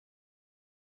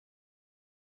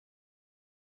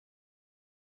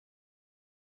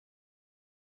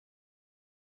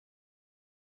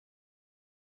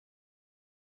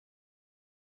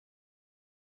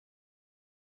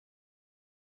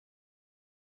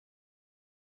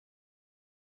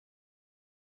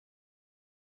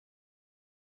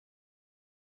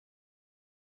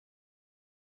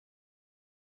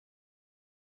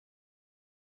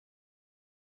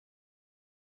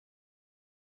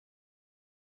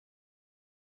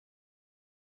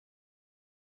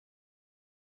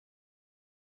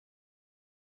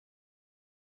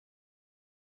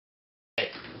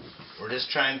just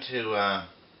trying to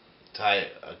tie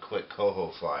a quick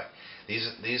coho fly.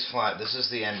 These fly. This is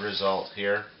the end result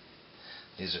here.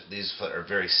 These are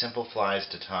very simple flies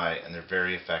to tie, and they're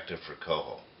very effective for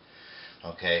coho.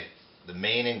 Okay, the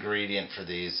main ingredient for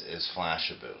these is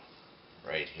Flashabou,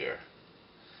 right here.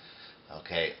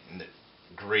 Okay,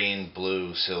 green,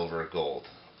 blue, silver, gold,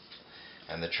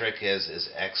 and the trick is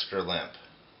extra limp,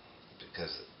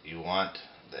 because you want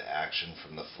the action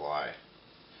from the fly.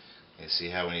 You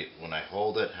see how when I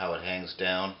hold it, how it hangs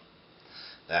down?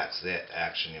 That's the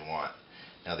action you want.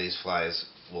 Now these flies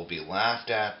will be laughed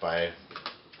at by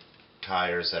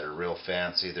tiers that are real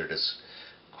fancy. They're just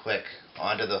quick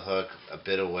onto the hook, a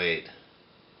bit of weight,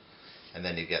 and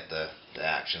then you get the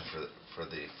action for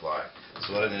the fly.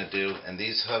 So what I'm going to do, and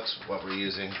these hooks, what we're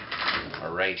using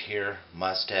are right here,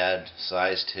 Mustad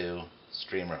size 2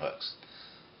 streamer hooks.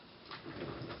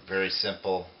 Very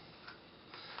simple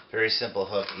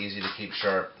hook, easy to keep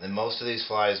sharp. And most of these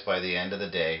flies by the end of the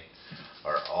day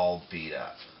are all beat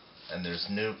up. And there's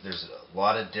a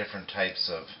lot of different types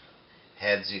of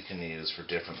heads you can use for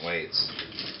different weights.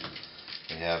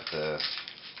 We have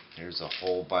here's a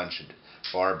whole bunch of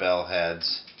barbell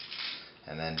heads,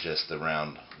 and then just the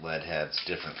round lead heads,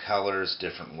 different colors,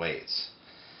 different weights.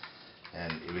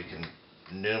 And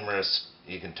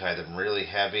you can tie them really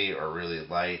heavy or really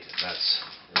light.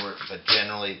 But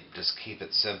generally just keep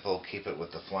it simple, keep it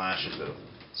with the Flashabou.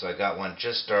 So I got one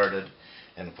just started,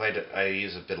 and I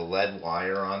use a bit of lead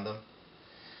wire on them,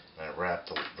 and I wrap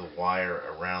the wire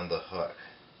around the hook.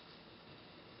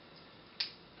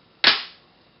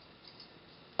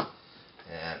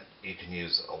 And you can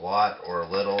use a lot or a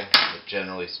little, but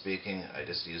generally speaking, I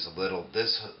just use a little.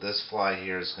 This fly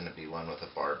here is going to be one with a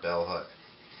barbell hook.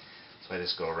 So I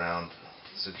just go around,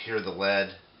 secure the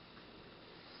lead,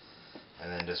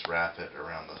 and then just wrap it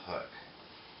around the hook.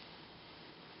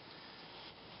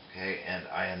 Okay, and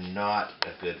I am not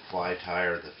a good fly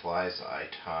tier. The flies I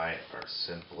tie are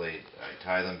I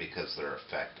tie them because they're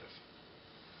effective.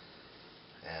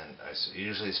 And I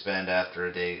usually spend after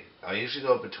a day, I usually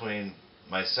go between,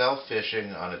 myself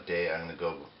fishing on a day, I'm going to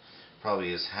go probably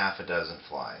use half a dozen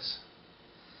flies.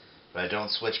 But I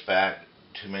don't switch back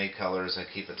too many colors, I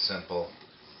keep it simple.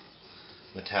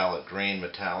 Metallic green,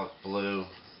 metallic blue,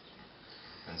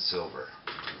 and silver.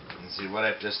 And see what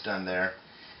I've just done there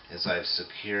is I've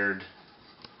secured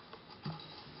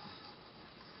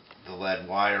the lead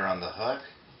wire on the hook.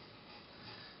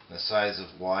 The size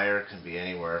of wire can be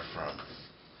anywhere from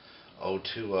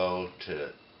 020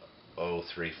 to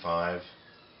 035.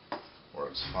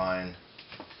 Works fine.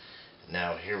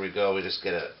 Now here we go, we just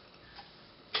get a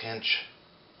pinch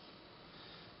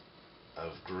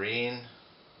of green,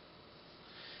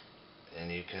 and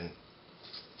you can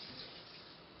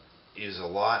use a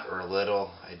lot or a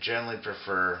little. I generally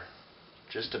prefer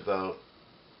just about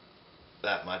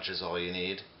that much is all you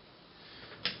need,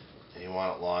 and you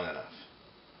want it long enough.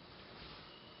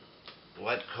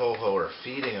 What coho are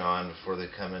feeding on before they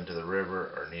come into the river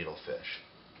are needlefish.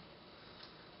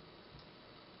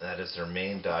 That is their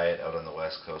main diet out on the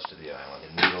west coast of the island.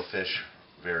 And needlefish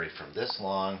vary from this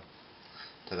long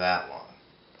to that long.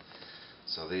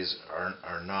 So these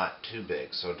are not too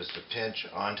big. So just a pinch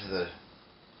onto the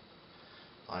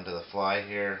fly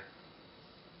here,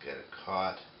 get it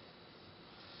caught.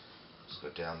 Just go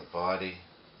down the body,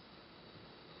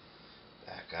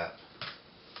 back up.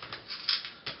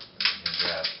 And you can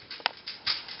grab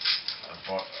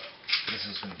this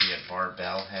is going to be a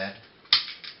barbell head.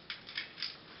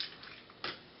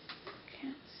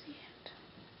 Can't see it.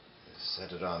 Just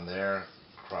set it on there,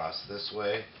 cross this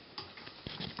way.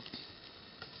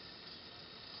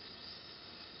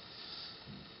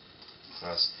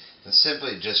 Cross. And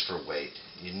simply just for weight.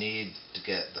 You need to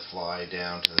get the fly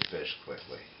down to the fish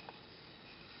quickly.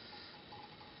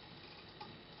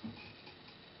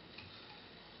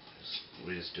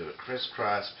 We just do a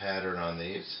crisscross pattern on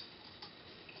these.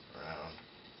 Round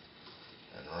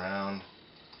and round.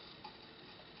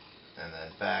 And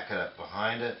then back it up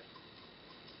behind it.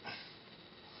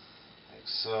 Like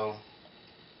so.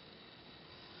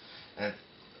 And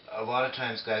a lot of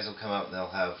times guys will come out and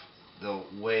they'll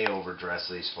way overdress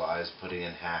these flies, putting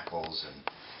in hackles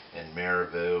and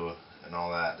marabou and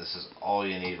all that. This is all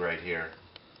you need right here.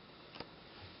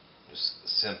 Just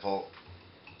simple,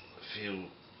 a few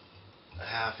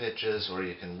half hitches, or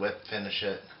you can whip finish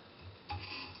it.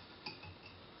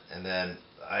 And then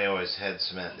I always head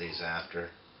cement these after.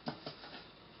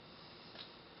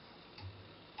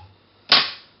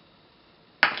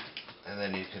 And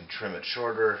then you can trim it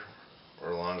shorter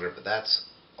or longer, but that's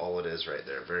all it is right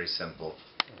there. Very simple.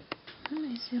 Let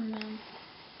me zoom in.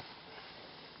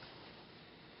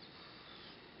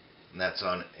 and that's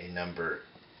on a number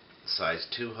size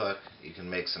 2 hook. You can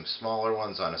make some smaller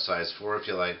ones on a size 4 if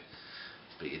you like,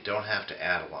 but you don't have to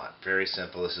add a lot. Very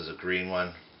simple. This is a green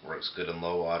one, works good in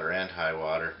low water and high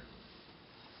water.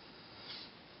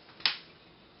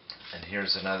 And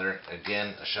here's another,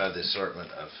 again, a shot of the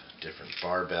assortment of different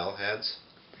barbell heads.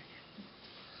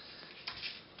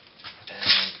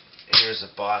 And here's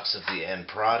a box of the end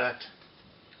product.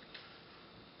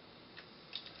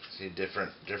 See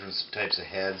different types of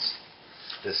heads.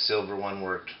 This silver one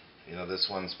worked. You know, this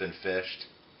one's been fished.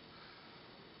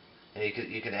 And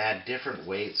you can add different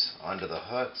weights onto the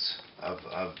hooks of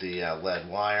the lead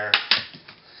wire.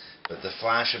 But the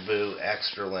Flashabou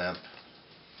extra limp,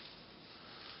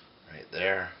 right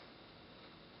there.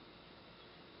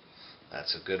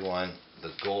 That's a good one.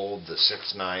 The gold, the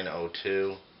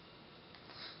 6902.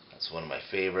 That's one of my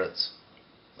favorites.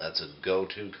 That's a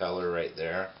go-to color right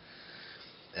there.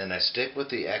 And I stick with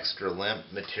the extra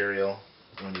limp material.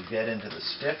 When you get into the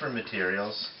stiffer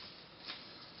materials,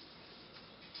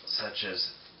 such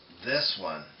as this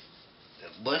one,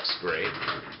 it looks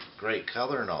great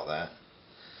color and all that,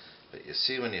 but you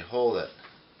see when you hold it,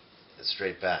 it's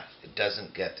straight back. It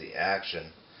doesn't get the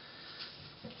action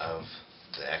of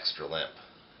the extra limp,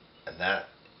 and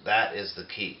that is the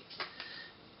key.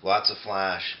 Lots of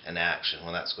flash and action.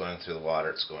 When that's going through the water,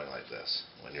 it's going like this.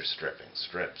 When you're stripping,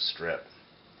 strip,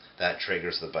 that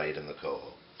triggers the bite in the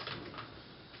coho.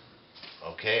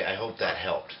 Okay, I hope that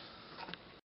helped.